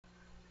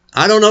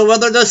I don't know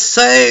whether to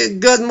say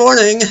good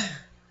morning,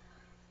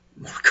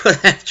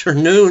 good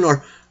afternoon,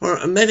 or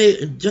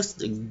maybe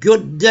just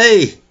good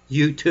day,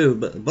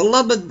 YouTube.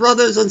 Beloved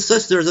brothers and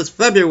sisters, it's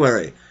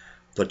February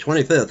the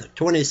 25th,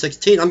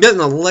 2016. I'm getting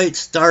a late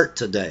start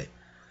today.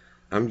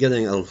 I'm going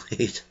to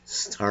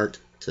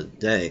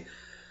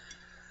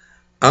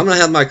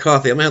have my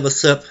coffee. I'm going to have a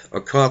sip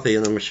of coffee,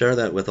 and I'm going to share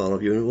that with all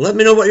of you. Let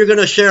me know what you're going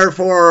to share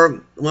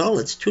for, well,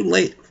 it's too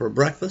late for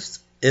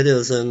breakfast. It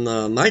is in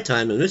my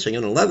time in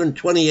Michigan,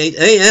 11:28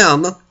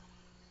 a.m.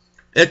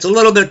 It's a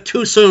little bit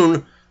too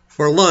soon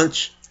for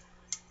lunch,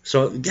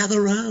 so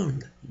gather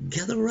around.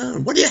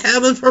 What are you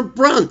having for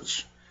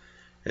brunch?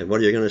 And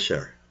what are you going to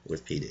share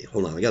with PD?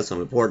 Hold on, I got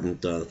some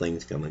important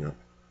things coming up.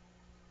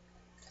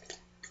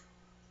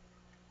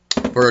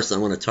 First, I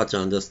want to touch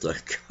on just a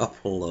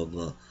couple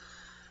of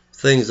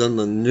things in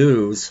the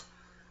news.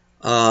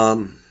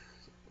 Oh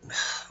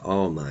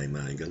my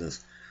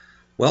goodness.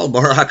 Well,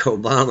 Barack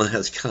Obama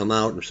has come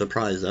out and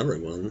surprised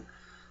everyone,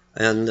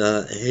 and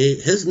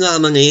his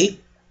nominee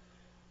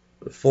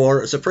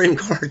for Supreme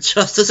Court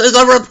Justice is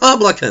a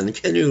Republican.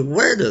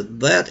 Where did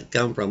that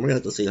come from? We're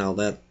going to have to see how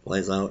that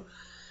plays out.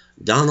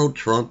 Donald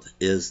Trump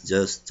is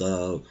just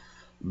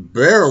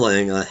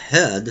barreling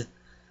ahead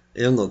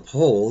in the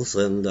polls,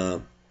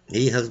 and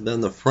he has been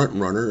the front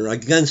runner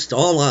against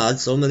all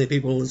odds. So many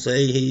people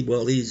say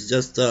he's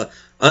just,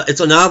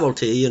 it's a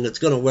novelty and it's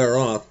going to wear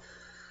off.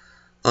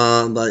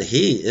 But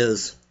he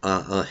is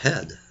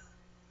ahead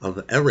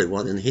of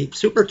everyone, and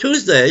Super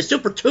Tuesday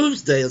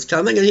is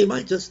coming, and he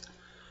might just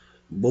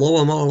blow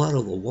them all out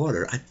of the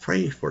water. I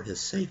pray for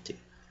his safety.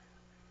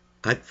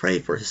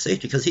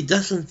 Because he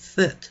doesn't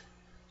fit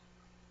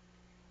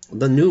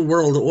the New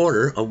World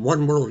Order, a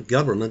one world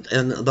government,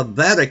 and the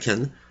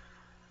Vatican,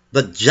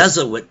 the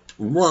Jesuit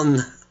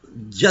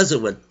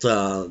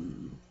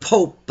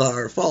Pope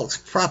or false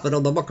prophet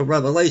of the Book of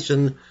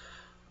Revelation,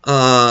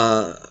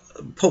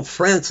 Pope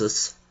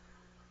Francis,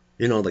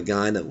 the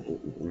guy that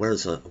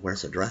wears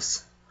a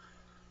dress.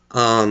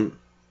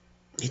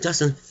 He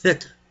doesn't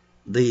fit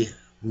the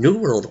New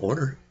World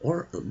Order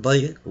or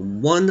the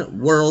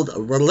one world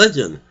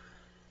religion.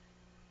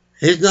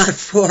 He's not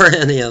for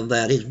any of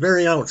that. He's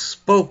very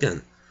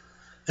outspoken.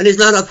 And he's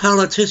not a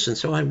politician,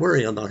 so I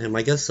worry about him.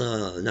 I guess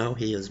now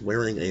he is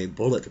wearing a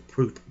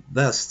bulletproof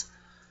vest.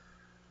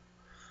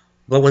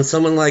 But when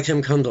someone like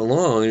him comes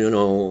along,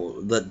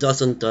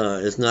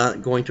 that is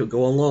not going to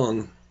go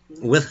along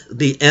with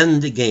the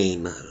end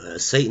game,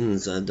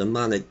 Satan's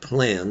demonic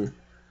plan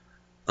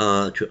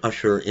to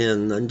usher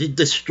in and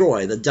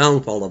destroy the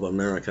downfall of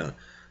America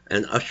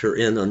and usher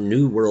in a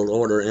new world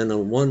order and a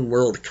one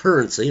world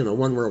currency and a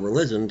one world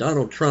religion,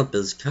 Donald Trump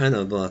is kind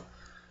of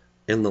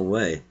in the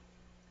way.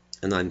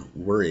 And I'm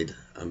worried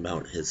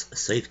about his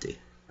safety.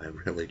 I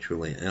really,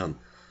 truly am.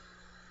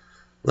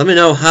 Let me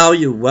know how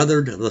you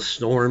weathered the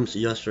storms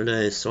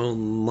yesterday. So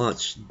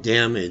much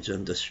damage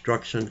and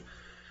destruction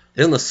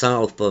in the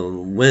south,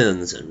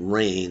 winds and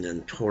rain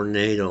and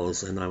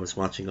tornadoes. And I was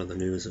watching on the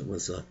news, it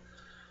was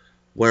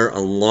where a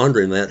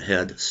laundromat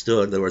had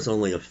stood. There was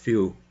only a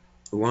few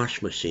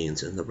wash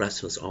machines, and the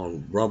rest was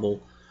all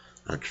rubble.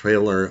 A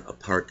trailer, a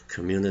park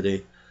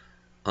community.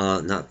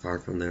 Not far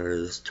from there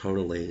is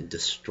totally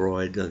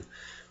destroyed, and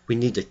we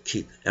need to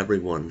keep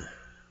everyone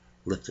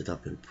lifted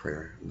up in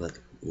prayer. But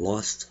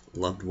lost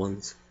loved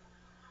ones,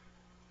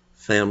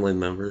 family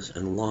members,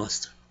 and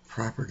lost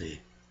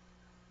property.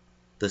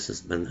 This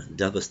has been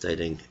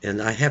devastating,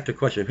 and I have to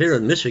question, here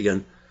in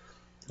Michigan,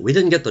 we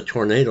didn't get the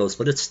tornadoes,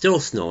 but it's still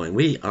snowing.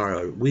 We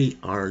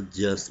are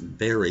just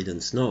buried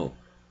in snow,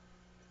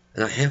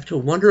 and I have to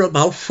wonder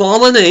about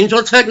fallen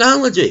angel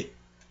technology.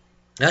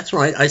 That's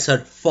right, I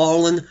said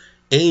fallen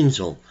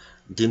angel,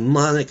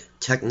 demonic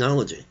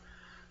technology.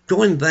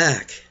 Going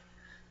back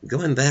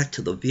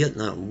to the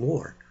Vietnam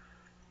War,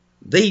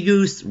 they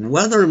used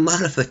weather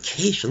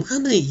modification. How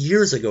many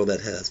years ago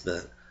that has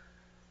been?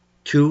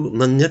 To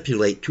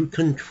manipulate, to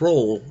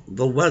control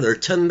the weather,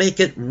 to make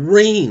it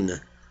rain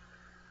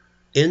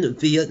in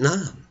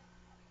Vietnam.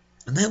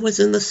 And that was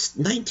in the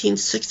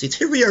 1960s.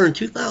 Here we are in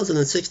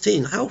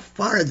 2016. How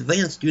far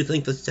advanced do you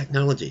think this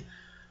technology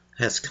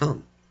has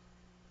come?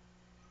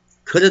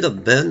 Could it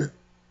have been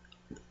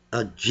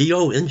a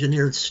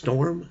geoengineered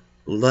storm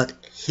that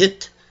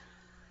hit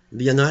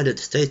the United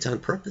States on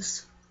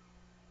purpose?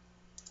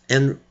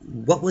 And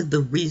what would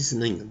the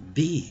reasoning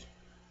be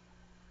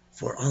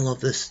for all of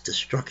this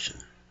destruction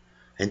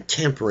and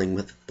tampering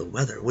with the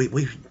weather?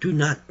 We do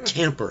not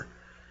tamper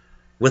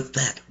with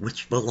that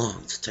which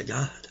belongs to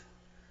God.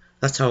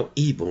 That's how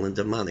evil and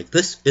demonic.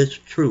 This is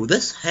true.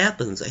 This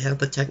happens. They have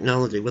the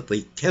technology with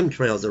the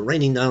chemtrails. They're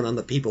raining down on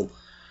the people,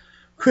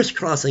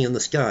 crisscrossing in the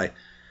sky,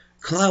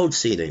 cloud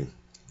seeding,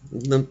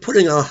 then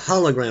putting a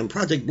hologram,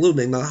 Project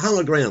Bluebeam, a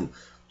hologram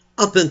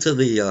up into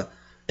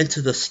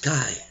the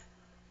sky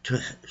to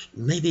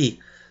maybe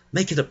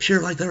make it appear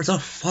like there's a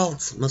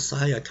false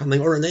Messiah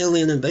coming or an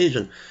alien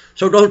invasion.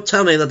 So don't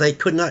tell me that they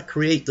could not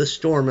create this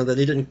storm and that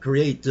they didn't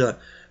create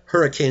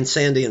Hurricane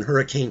Sandy and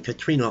Hurricane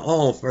Katrina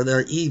all for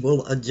their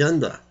evil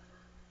agenda.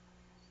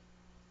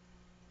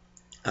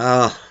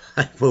 I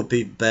will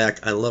be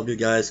back. I love you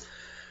guys.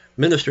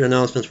 Ministry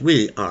announcements.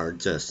 We are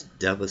just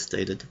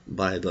devastated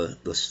by the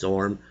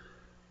storm.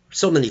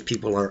 So many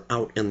people are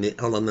out in the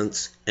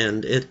elements,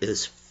 and it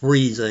is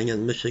freezing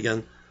in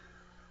Michigan.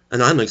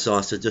 And I'm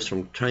exhausted just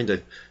from trying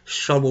to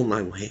shovel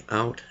my way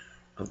out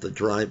of the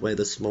driveway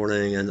this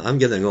morning. And I'm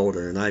getting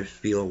older, and I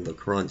feel the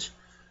crunch.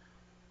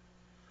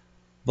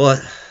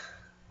 But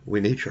we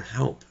need your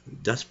help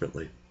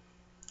desperately.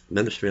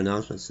 Ministry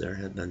announcements. There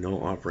have been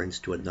no offerings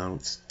to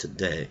announce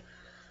today.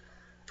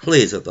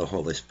 Please, if the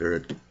Holy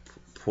Spirit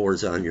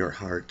pours on your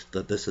heart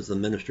that this is the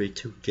ministry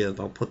to give,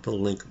 I'll put the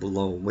link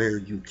below where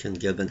you can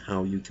give and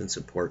how you can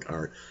support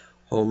our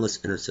homeless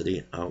inner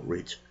city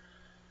outreach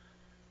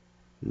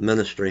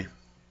ministry.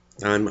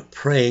 I'm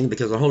praying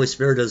because the Holy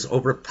Spirit is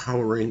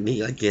overpowering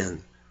me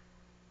again,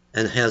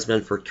 and has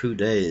been for 2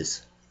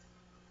 days,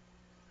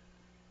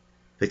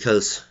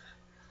 because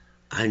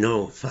I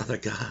know, Father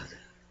God,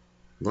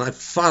 my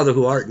Father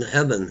who art in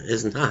heaven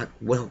is not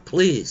well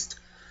pleased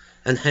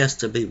and has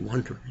to be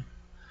wondering.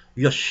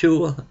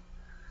 Yeshua,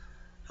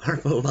 our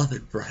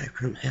beloved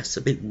bridegroom, has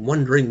to be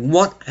wondering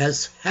what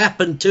has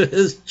happened to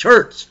his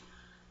church.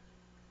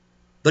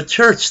 The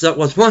church that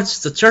was once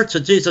the Church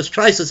of Jesus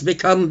Christ has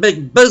become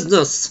big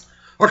business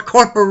or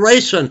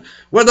corporation,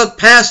 where the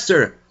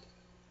pastor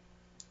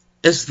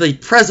is the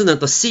president,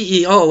 the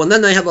CEO, and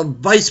then they have a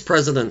vice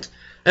president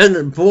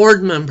and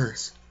board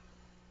members.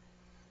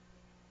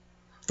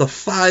 The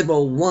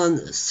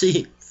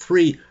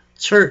 501c3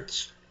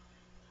 church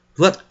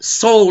that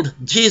sold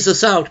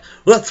Jesus out,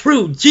 that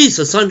threw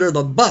Jesus under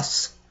the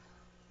bus.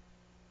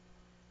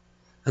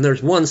 And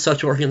there's one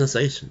such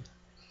organization.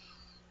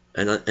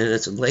 And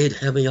it's laid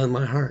heavy on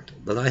my heart.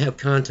 But I have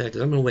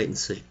contacted, I'm going to wait and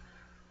see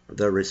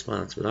their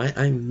response. But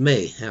I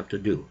may have to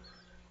do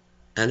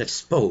and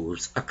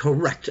expose a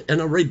correct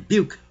and a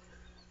rebuke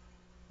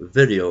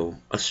video,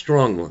 a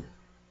strong one,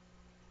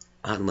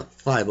 on the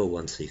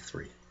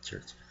 501c3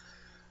 church.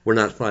 We're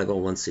not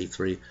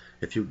 501c3.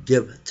 If you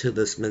give to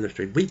this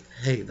ministry, we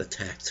pay the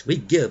tax. We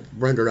give,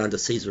 render unto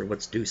Caesar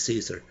what's due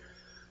Caesar.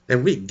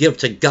 And we give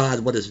to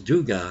God what is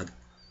due God.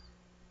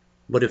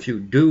 But if you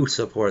do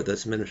support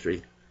this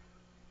ministry,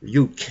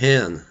 you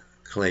can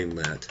claim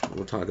that.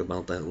 We'll talk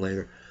about that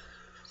later.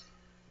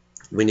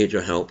 We need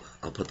your help.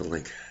 I'll put the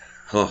link.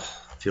 Oh,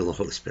 feel the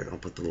Holy Spirit. I'll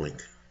put the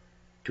link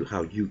to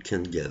how you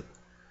can give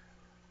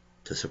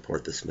to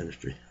support this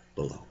ministry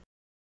below.